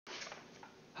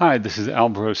Hi, this is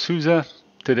Alvaro Souza.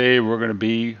 Today we're going to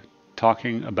be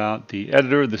talking about the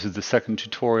editor. This is the second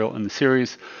tutorial in the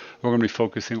series. We're going to be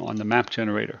focusing on the map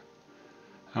generator.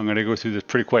 I'm going to go through this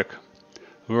pretty quick.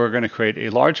 We're going to create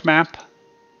a large map.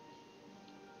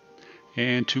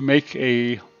 And to make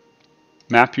a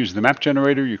map using the map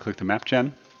generator, you click the map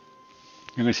gen.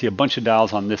 You're going to see a bunch of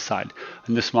dials on this side.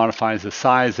 And this modifies the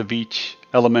size of each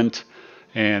element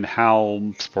and how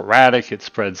sporadic it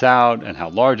spreads out and how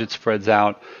large it spreads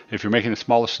out. If you're making a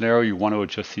smaller scenario, you want to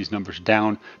adjust these numbers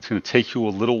down. It's going to take you a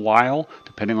little while,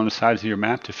 depending on the size of your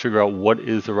map, to figure out what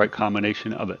is the right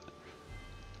combination of it.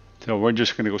 So we're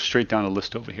just going to go straight down the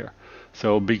list over here.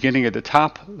 So beginning at the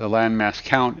top, the landmass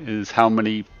count is how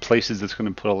many places it's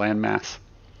going to put a landmass.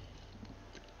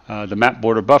 The map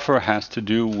border buffer has to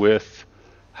do with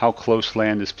how close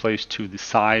land is placed to the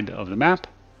side of the map.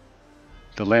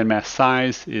 The landmass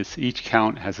size is each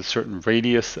count has a certain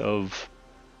radius of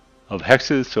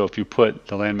hexes. So if you put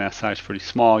the landmass size pretty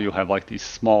small, you'll have like these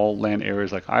small land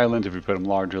areas like islands. If you put them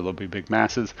larger, they'll be big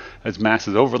masses. As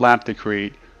masses overlap, they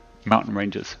create mountain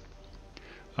ranges.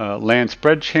 Land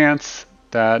spread chance,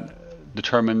 that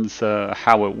determines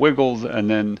how it wiggles, and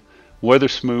then weather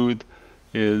smooth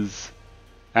is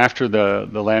after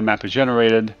the land map is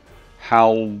generated,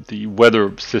 how the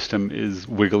weather system is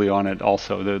wiggly on it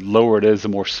also. The lower it is, the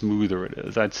more smoother it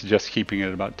is. I'd suggest keeping it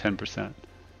at about 10%.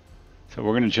 So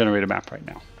we're going to generate a map right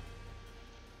now.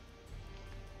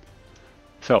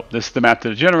 So this is the map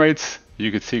that it generates.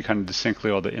 You can see kind of distinctly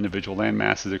all the individual land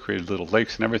masses. It created little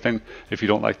lakes and everything. If you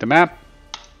don't like the map,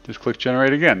 just click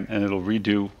generate again and it'll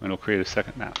redo and it'll create a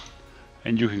second map.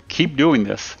 And you can keep doing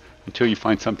this until you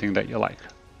find something that you like.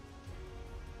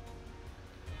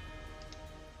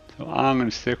 So I'm going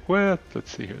to stick with,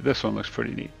 let's see here, this one looks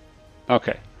pretty neat.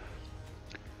 Okay.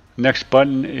 Next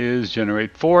button is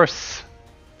generate force.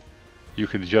 You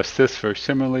could adjust this very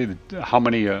similarly, how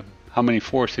many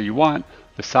force that you want,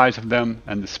 the size of them,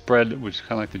 and the spread, which is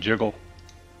kind of like the jiggle.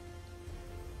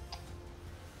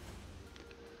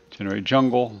 Generate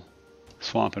jungle,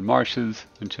 swamp and marshes,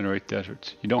 and generate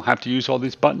deserts. You don't have to use all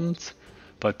these buttons,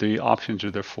 but the options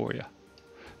are there for you.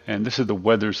 And this is the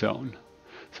weather zone.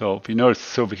 So if you notice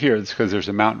this over here, it's because there's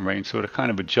a mountain range, so it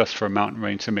kind of adjusts for a mountain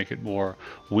range to make it more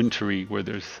wintry where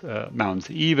there's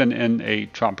mountains, even in a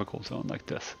tropical zone like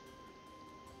this.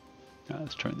 Now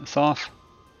let's turn this off.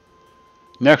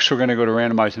 Next, we're going to go to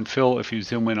randomize and fill. If you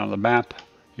zoom in on the map,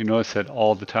 you notice that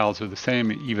all the tiles are the same,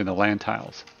 even the land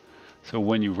tiles. So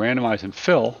when you randomize and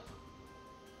fill,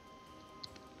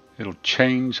 it'll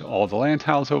change all the land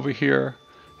tiles over here.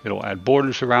 It'll add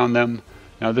borders around them.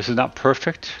 Now this is not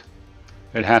perfect.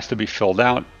 It has to be filled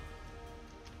out.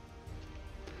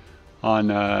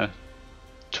 On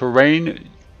terrain,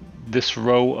 this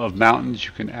row of mountains,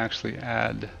 you can actually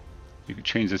add, you can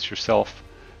change this yourself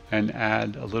and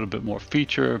add a little bit more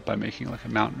feature by making like a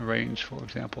mountain range, for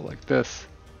example, like this.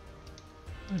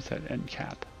 Where's that end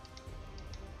cap?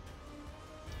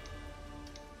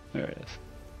 There it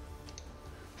is.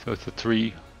 So it's a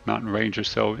 3 mountain range or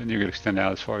so, and you can extend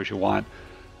out as far as you want.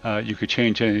 You could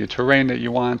change any of the terrain that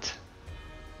you want.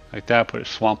 Like that, put a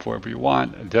swamp wherever you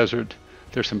want, a desert.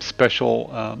 There's some special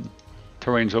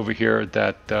terrains over here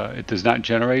that it does not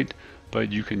generate,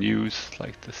 but you can use,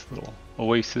 like this little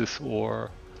oasis, or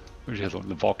where's the other one?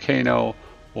 The volcano,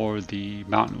 or the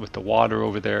mountain with the water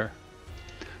over there.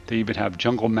 They even have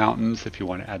jungle mountains if you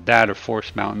want to add that, or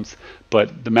forest mountains,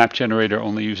 but the map generator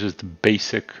only uses the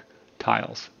basic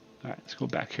tiles. All right, let's go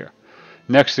back here.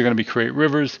 Next, they're going to be create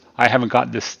rivers. I haven't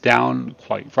got this down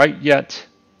quite right yet.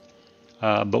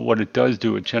 But what it does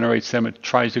do, it generates them. It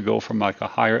tries to go from like a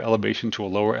higher elevation to a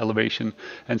lower elevation.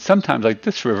 And sometimes, like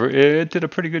this river, it did a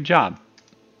pretty good job.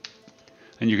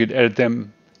 And you could edit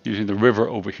them using the river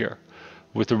over here.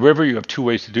 With the river, you have 2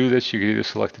 ways to do this. You can either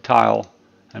select the tile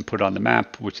and put it on the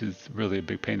map, which is really a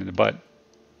big pain in the butt.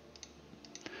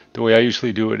 The way I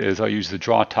usually do it is I use the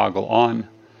draw toggle on,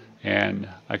 and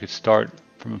I could start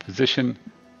from a position,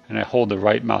 and I hold the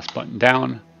right mouse button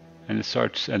down, and it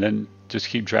starts, and then just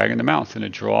keep dragging the mouse and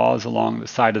it draws along the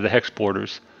side of the hex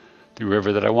borders the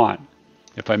river that I want.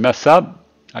 If I mess up,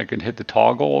 I can hit the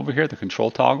toggle over here, the control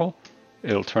toggle.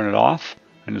 It'll turn it off,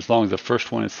 and as long as the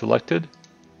first one is selected,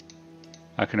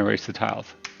 I can erase the tiles.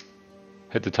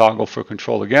 Hit the toggle for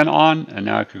control again on, and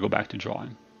now I can go back to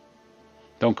drawing.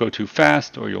 Don't go too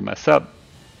fast or you'll mess up,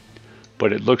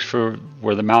 but it looks for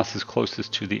where the mouse is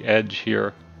closest to the edge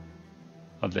here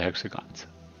of the hexagons.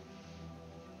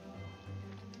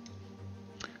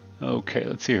 Okay,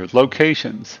 let's see here.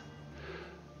 Locations.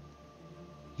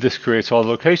 This creates all the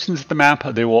locations of the map.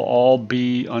 They will all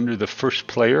be under the first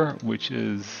player, which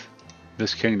is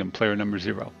this kingdom, player number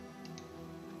 0.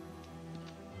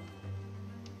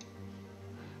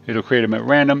 It'll create them at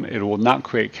random. It will not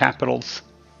create capitals.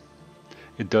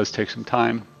 It does take some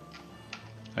time.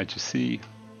 As you see,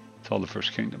 it's all the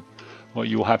first kingdom. What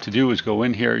you will have to do is go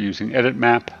in here using edit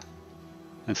map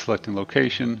and selecting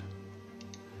location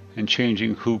and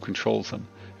changing who controls them.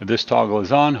 If this toggle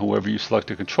is on, whoever you select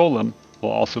to control them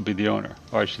will also be the owner.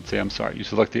 Or I should say, I'm sorry, you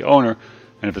select the owner,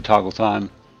 and if the toggle's on,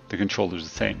 the controller is the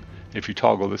same. If you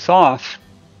toggle this off,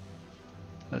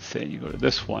 let's say you go to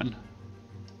this one,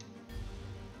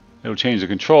 it'll change the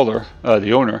controller,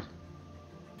 the owner,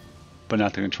 but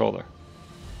not the controller.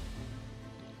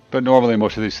 But normally in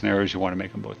most of these scenarios, you want to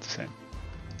make them both the same.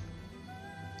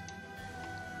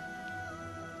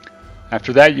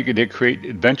 After that, you can hit create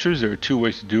adventures. There are two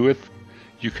ways to do it.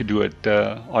 You could do it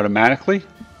automatically,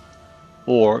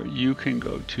 or you can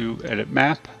go to edit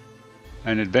map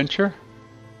and adventure.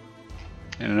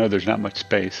 And I know there's not much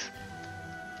space.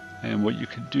 And what you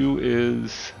can do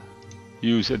is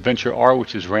use adventure R,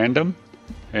 which is random.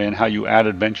 And how you add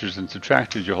adventures and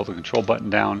subtract is you hold the control button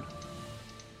down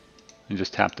and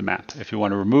just tap the map. If you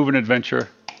want to remove an adventure,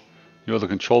 you hold the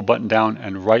control button down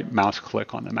and right mouse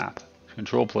click on the map.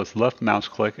 Control plus left mouse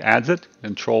click adds it.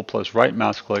 Control plus right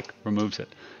mouse click removes it.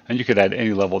 And you could add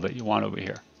any level that you want over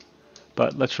here.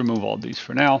 But let's remove all these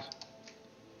for now.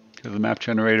 Go to the map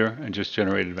generator and just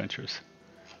generate adventures.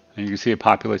 And you can see it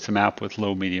populates the map with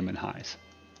low, medium, and highs.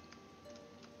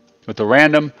 With the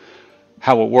random,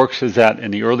 how it works is that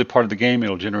in the early part of the game,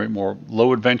 it'll generate more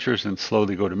low adventures and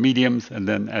slowly go to mediums. And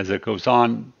then as it goes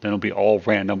on, then it'll be all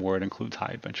random where it includes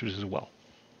high adventures as well.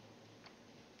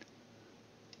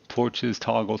 Torches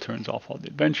toggle turns off all the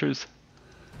adventures.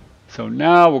 So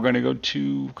now we're going to go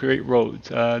to create roads.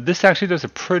 This actually does a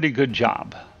pretty good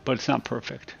job, but it's not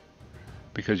perfect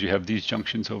because you have these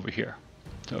junctions over here.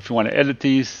 So if you want to edit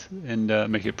these and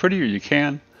make it prettier, you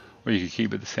can, or you can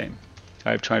keep it the same.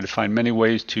 I've tried to find many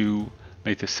ways to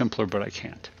make this simpler, but I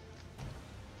can't.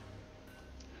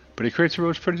 But it creates the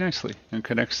roads pretty nicely and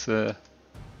connects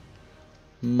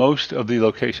most of the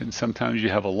locations. Sometimes you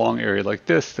have a long area like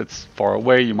this that's far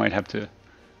away. You might have to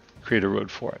create a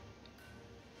road for it.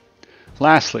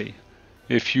 Lastly,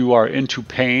 if you are into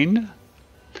Paint,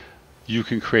 you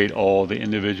can create all the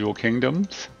individual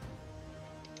kingdoms,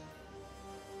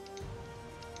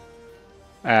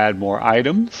 add more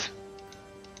items,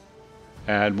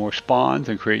 add more spawns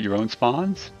and create your own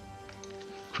spawns,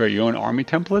 create your own army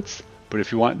templates. But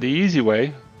if you want the easy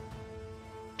way,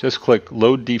 just click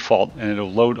load default and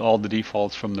it'll load all the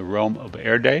defaults from the realm of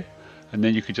Erde, and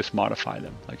then you can just modify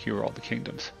them. Like here are all the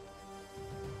kingdoms.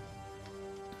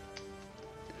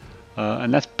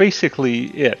 And that's basically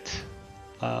it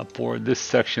for this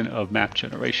section of map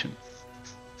generation.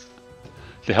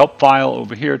 The help file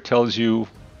over here tells you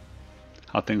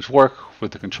how things work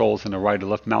with the controls and the right or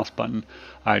left mouse button.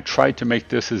 I tried to make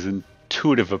this as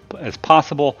intuitive as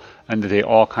possible and that they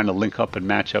all kind of link up and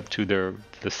match up to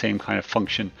the same kind of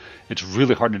function. It's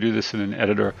really hard to do this in an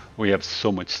editor where you have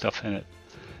so much stuff in it.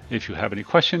 If you have any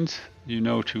questions, you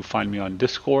know to find me on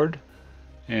Discord.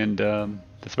 And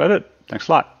that's about it. Thanks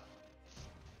a lot.